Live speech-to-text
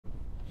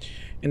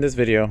In this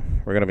video,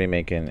 we're going to be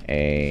making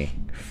a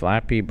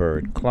Flappy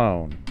Bird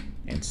clone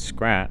in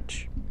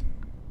Scratch.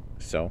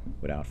 So,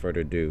 without further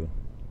ado,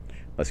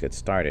 let's get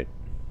started.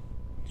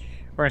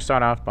 We're going to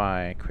start off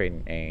by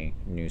creating a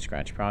new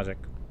Scratch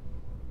project.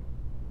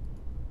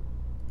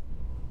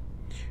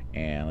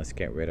 And let's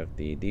get rid of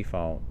the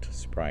default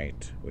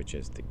sprite, which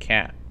is the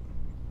cat.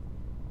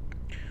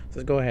 So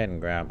let's go ahead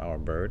and grab our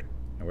bird.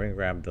 And we're going to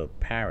grab the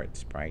parrot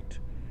sprite.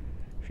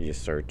 If you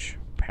just search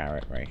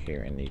parrot right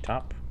here in the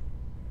top.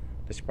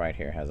 This sprite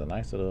here has a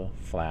nice little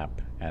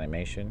flap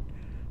animation,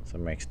 so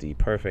it makes the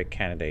perfect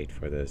candidate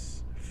for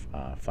this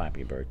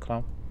Flappy Bird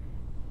clone.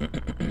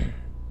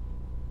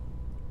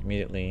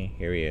 Immediately,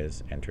 here he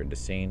is, entered the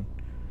scene.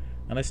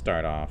 And let's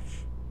start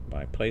off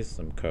by placing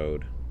some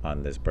code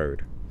on this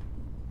bird.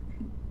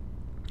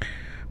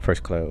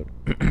 First code.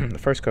 The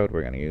first code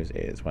we're going to use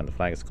is when the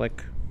flag is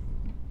clicked.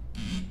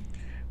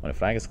 When the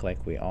flag is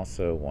clicked, we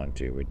also want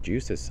to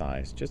reduce the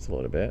size just a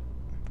little bit.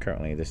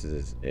 Currently, this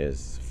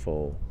is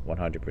full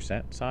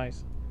 100%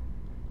 size.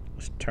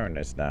 Let's turn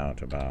this down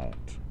to about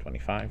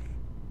 25.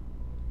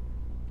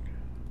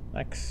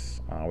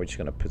 Next, we're just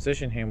going to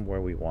position him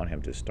where we want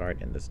him to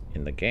start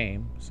in the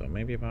game. So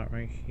maybe about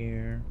right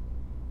here.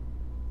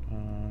 I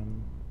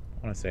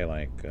want to say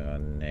like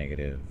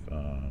negative.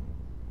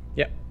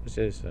 Yeah, this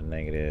is a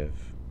negative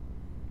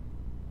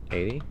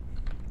 80.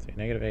 Say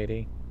negative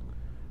 80,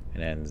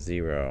 and then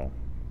 0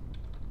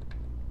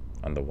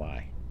 on the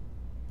Y.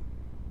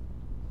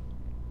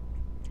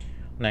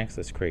 Next,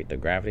 let's create the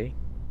gravity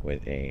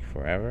with a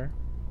forever,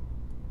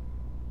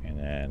 and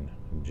then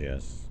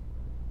just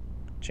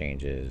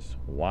changes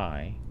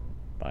Y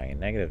by a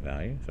negative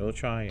value. So we'll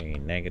try a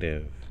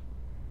negative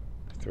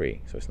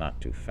 3, so it's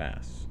not too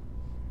fast.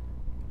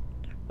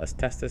 Let's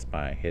test this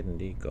by hitting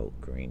the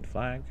green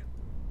flag.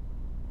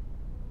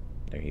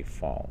 There he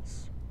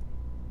falls.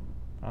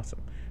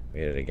 Awesome.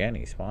 We hit it again,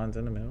 he spawns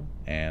in the middle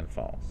and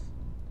falls.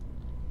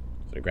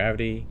 So the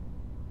gravity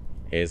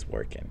is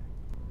working.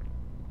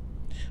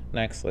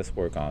 Next, let's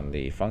work on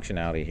the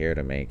functionality here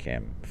to make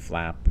him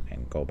flap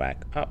and go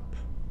back up.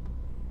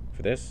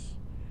 For this,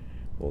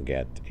 we'll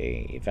get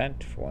an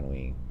event for when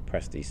we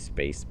press the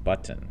space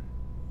button.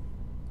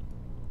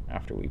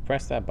 After we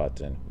press that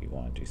button, we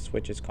want to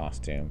switch his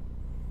costume.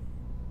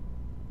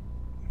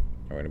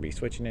 We're going to be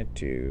switching it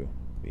to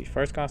the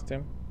first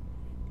costume.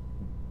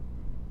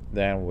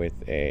 Then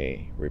with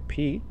a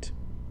repeat,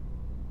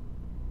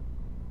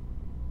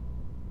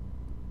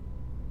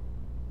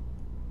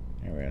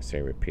 and we're going to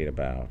say repeat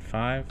about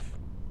 5.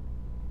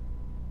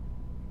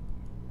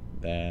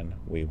 Then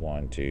we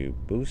want to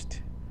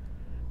boost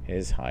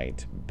his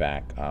height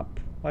back up.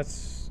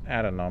 Let's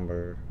add a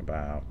number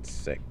about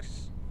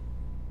 6.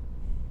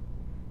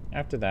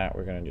 After that,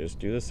 we're going to just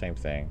do the same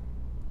thing,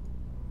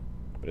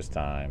 but this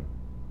time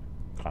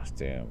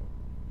costume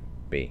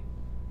B.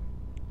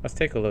 Let's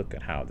take a look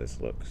at how this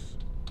looks.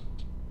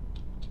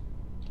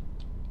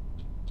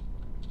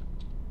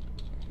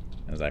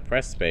 As I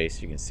press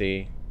space, you can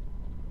see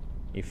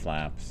he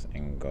flaps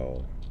and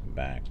go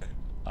back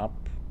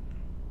up.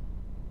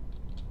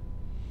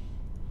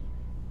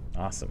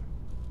 Awesome.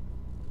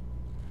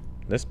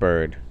 This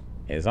bird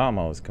is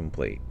almost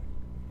complete.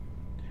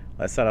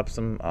 Let's set up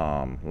some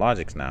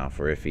logics now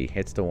for if he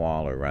hits the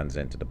wall or runs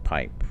into the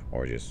pipe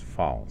or just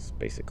falls,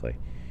 basically.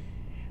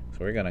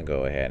 So we're gonna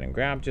go ahead and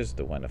grab just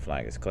the when the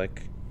flag is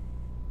clicked.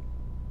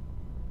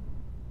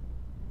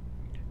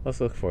 Let's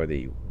look for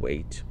the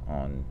wait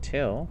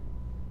until.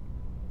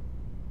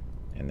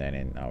 And then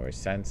in our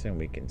sensing,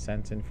 we can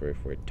sense in for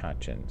if we're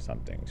touching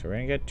something. So we're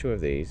gonna get 2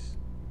 of these.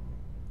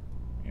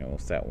 We'll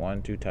set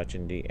 1 to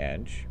touching the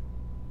edge.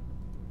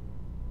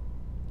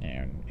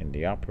 And in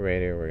the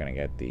operator, we're gonna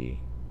get the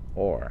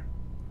or.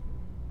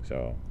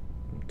 So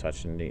I'm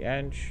touching the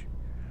edge.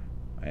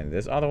 And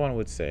this other one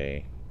would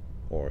say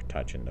or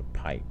touching the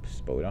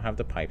pipes, but we don't have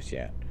the pipes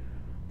yet.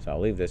 So I'll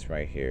leave this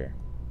right here.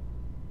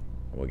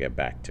 We'll get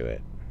back to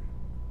it.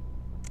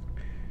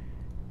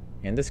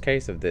 In this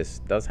case, if this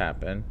does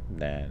happen,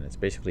 then it's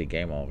basically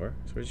game over.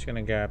 So we're just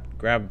gonna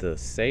grab the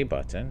say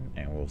button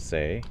and we'll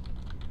say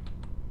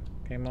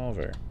game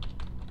over.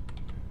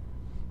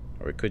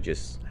 Or we could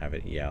just have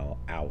it yell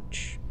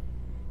ouch.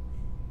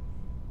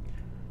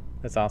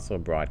 Let's also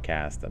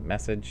broadcast a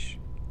message.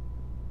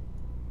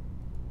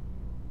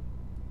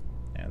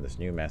 And this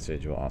new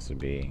message will also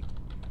be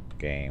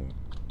game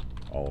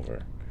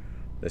over.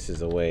 This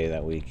is a way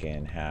that we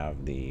can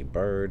have the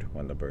bird,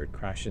 when the bird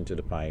crashes into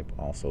the pipe,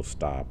 also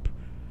stop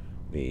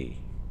the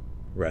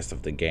rest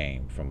of the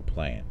game from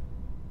playing.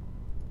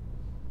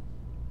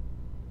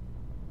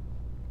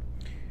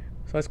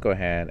 So let's go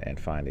ahead and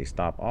find the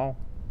stop all.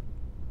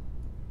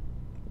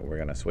 We're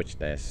going to switch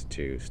this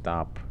to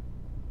stop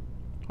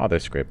other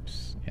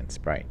scripts in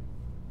Sprite.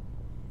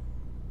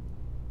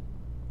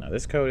 Now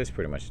this code is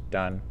pretty much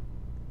done.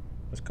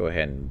 Let's go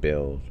ahead and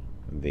build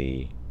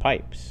the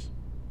pipes.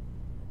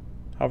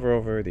 Hover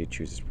over the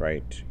choose a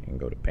sprite and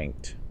go to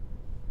paint.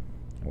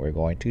 And we're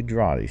going to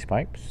draw these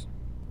pipes.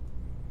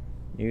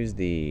 Use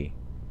the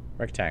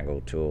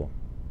rectangle tool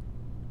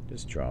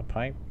just draw a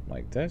pipe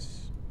like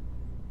this,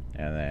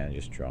 and then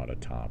just draw the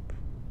top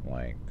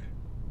like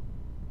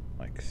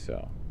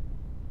so.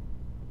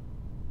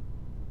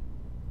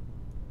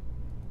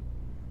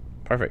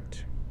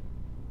 Perfect.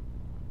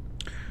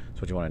 So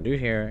what you want to do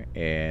here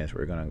is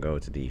we're going to go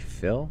to the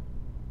fill,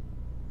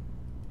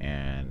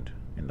 and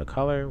in the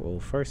color we'll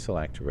first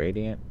select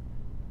gradient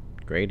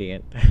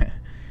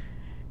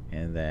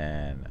and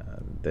then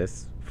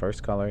this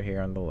first color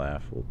here on the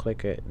left, we'll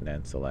click it and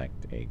then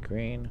select a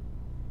green.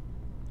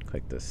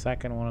 Click the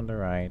second one on the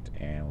right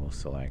and we'll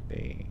select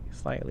a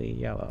slightly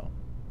yellow.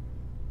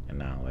 And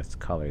now let's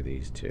color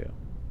these two.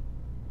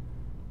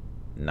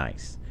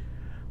 Nice.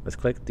 Let's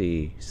click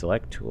the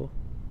select tool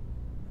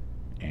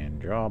and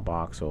draw a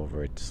box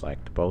over it to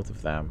select both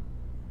of them.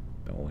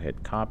 Then we'll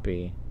hit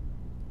copy,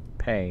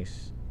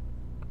 paste,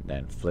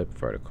 then flip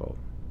vertical.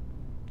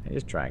 And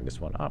just drag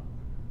this one up.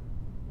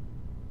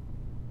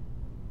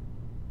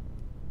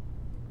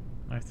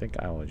 I think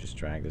I will just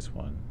drag this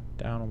one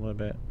down a little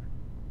bit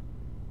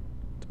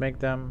to make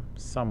them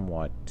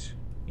somewhat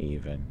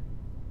even.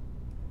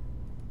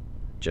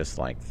 Just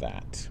like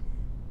that.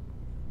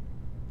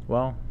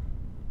 Well,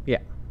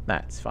 yeah,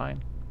 that's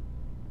fine.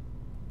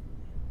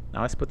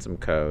 Now let's put some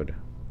code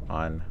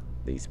on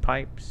these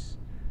pipes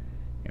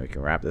and we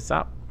can wrap this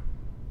up.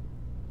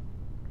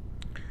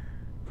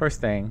 First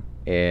thing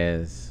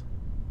is,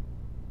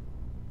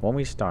 when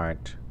we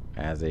start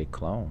as a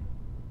clone,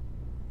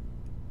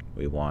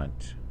 we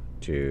want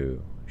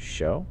to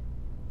show.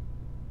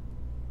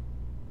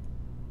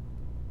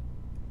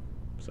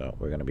 So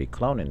we're going to be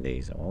cloning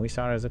these. And when we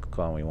start as a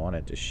clone, we want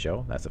it to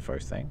show. That's the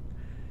first thing.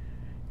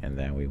 And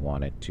then we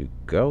want it to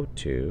go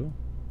to,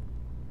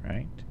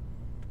 right?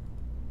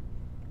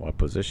 What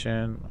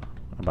position?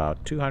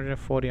 About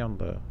 240 on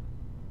the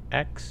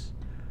X,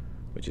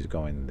 which is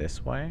going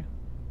this way.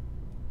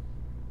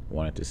 We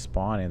want it to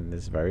spawn in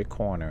this very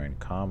corner and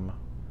come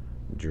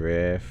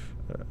drift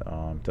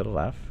to the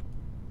left.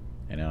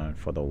 And then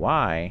for the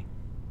Y,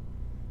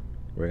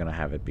 we're going to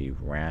have it be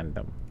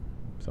random.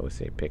 So we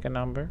say pick a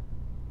number.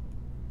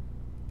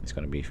 It's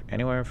going to be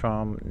anywhere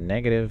from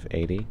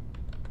 -80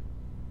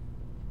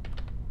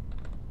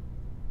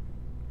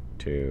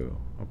 to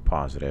a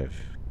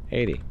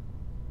 +80.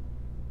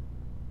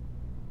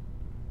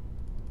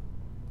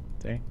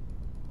 See?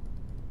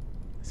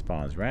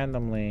 Spawns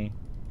randomly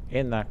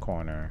in that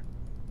corner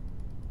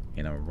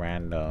in a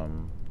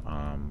random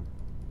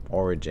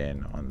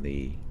origin on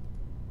the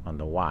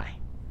Y.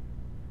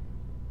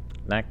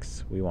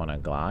 Next, we want to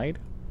glide.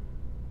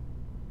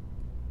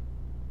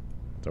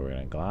 So we're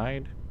going to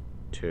glide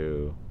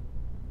to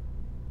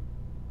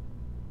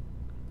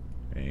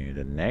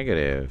the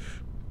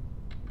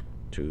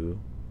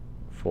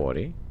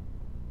 -240,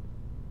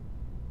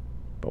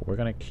 but we're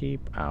going to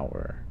keep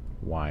our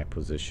Y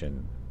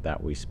position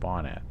that we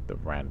spawn at, the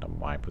random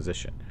Y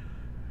position.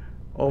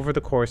 Over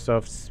the course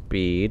of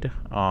speed,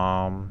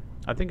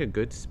 I think a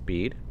good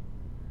speed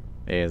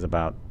is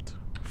about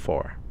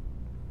 4.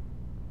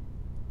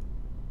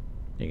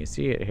 You can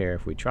see it here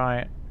if we try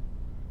it,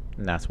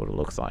 and that's what it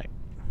looks like.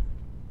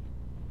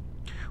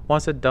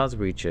 Once it does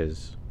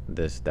reaches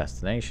this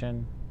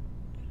destination,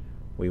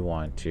 we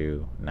want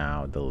to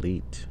now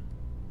delete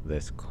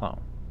this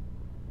clone.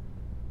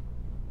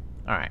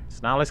 Alright, so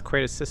now let's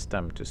create a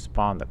system to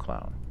spawn the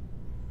clone.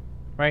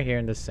 Right here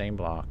in the same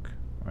block,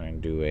 we're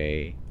going to do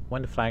a,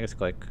 when the flag is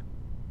clicked,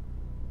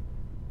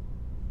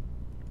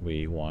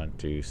 we want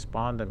to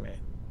spawn them in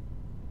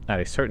at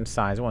a certain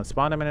size. We want to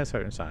spawn them in a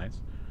certain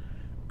size.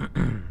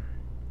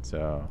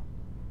 So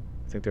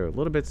I think they're a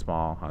little bit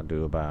small. I'll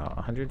do about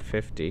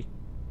 150.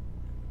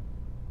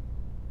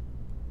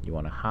 You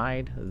want to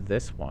hide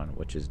this one,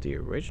 which is the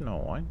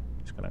original one.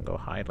 It's going to go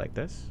hide like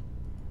this.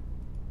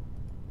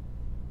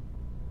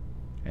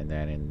 And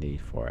then in the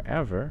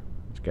forever,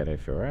 let's get a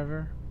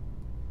forever.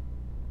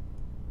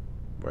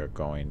 We're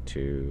going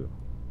to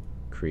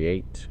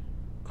create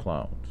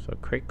clone. So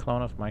create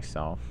clone of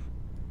myself.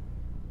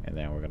 And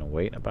then we're going to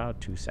wait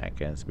about 2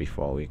 seconds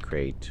before we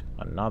create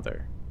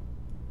another.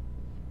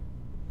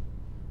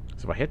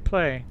 So if I hit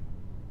play,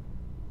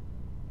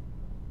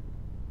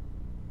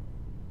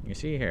 you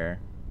see here,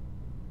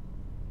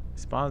 it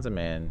spawns them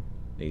in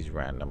these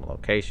random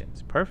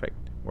locations.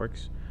 Perfect.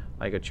 Works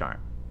like a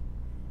charm.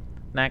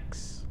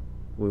 Next,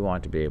 we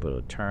want to be able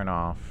to turn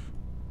off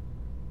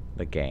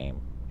the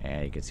game.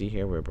 And you can see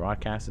here we're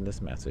broadcasting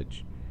this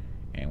message.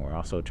 And we're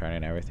also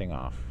turning everything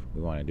off.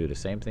 We want to do the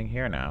same thing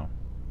here now.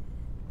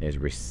 Is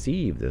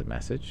receive the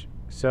message.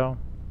 So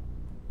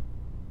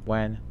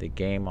when the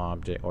game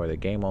object or the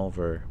game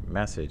over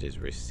message is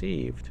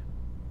received,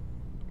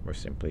 we're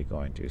simply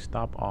going to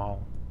stop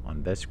all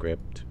on this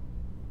script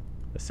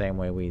the same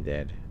way we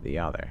did the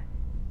other.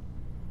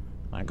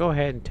 Now go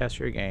ahead and test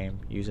your game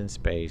using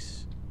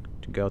space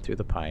to go through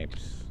the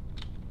pipes.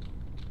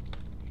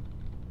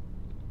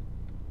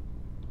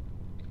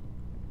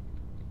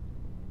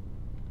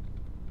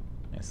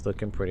 It's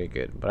looking pretty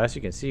good, but as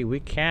you can see, we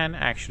can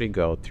actually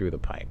go through the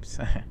pipes.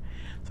 So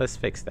let's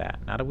fix that.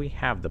 Now that we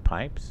have the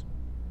pipes,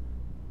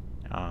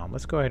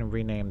 let's go ahead and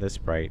rename this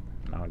sprite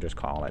and I'll just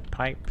call it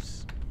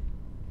pipes.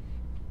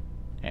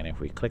 And if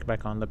we click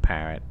back on the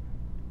parrot,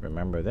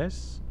 remember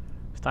this,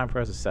 it's time for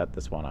us to set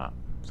this one up.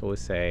 So we'll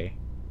say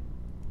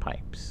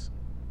pipes.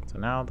 So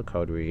now the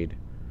code read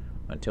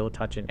until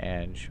touching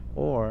edge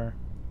or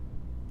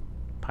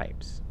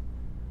pipes.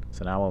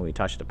 So now when we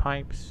touch the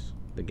pipes,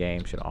 the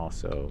game should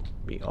also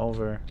be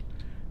over.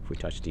 If we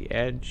touch the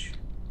edge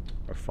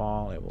or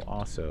fall, it will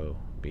also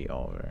be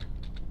over.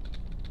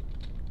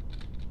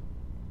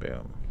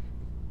 Boom.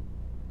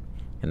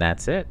 And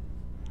that's it.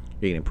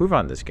 You can improve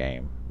on this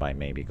game by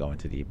maybe going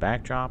to the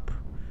backdrop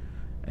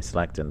and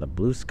selecting the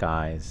blue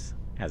skies,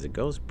 as it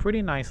goes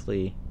pretty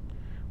nicely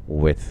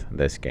with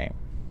this game.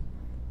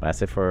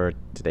 That's it for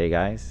today,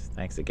 guys.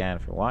 Thanks again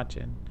for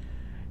watching,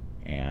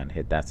 and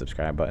hit that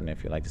subscribe button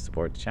if you'd like to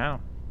support the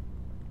channel.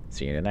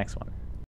 See you in the next one.